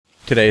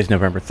Today is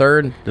November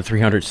 3rd, the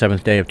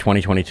 307th day of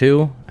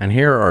 2022, and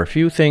here are a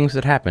few things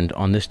that happened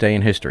on this day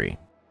in history.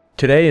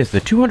 Today is the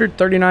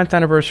 239th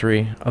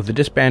anniversary of the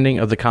disbanding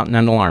of the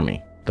Continental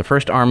Army, the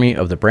first army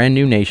of the brand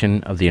new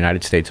nation of the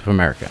United States of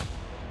America.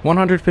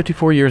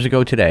 154 years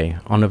ago today,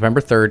 on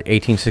November 3rd,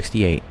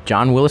 1868,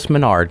 John Willis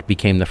Menard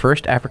became the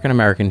first African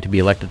American to be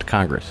elected to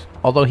Congress,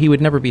 although he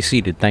would never be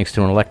seated thanks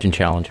to an election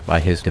challenge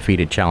by his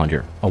defeated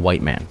challenger, a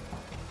white man.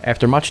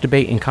 After much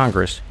debate in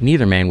Congress,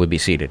 neither man would be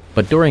seated,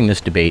 but during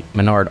this debate,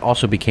 Menard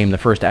also became the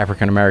first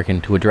African American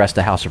to address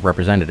the House of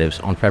Representatives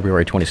on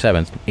February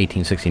 27,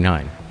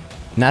 1869.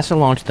 NASA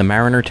launched the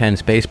Mariner 10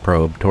 space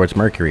probe towards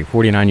Mercury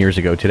 49 years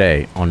ago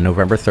today, on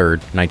November 3,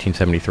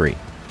 1973.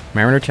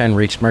 Mariner 10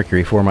 reached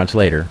Mercury 4 months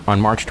later, on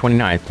March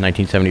 29,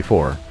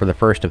 1974, for the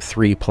first of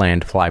 3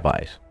 planned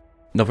flybys.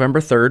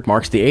 November 3rd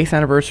marks the 8th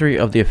anniversary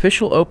of the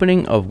official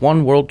opening of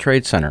One World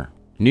Trade Center,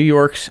 New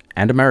York's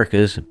and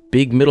America's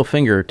big middle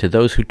finger to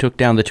those who took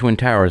down the Twin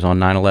Towers on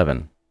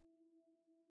 9/11.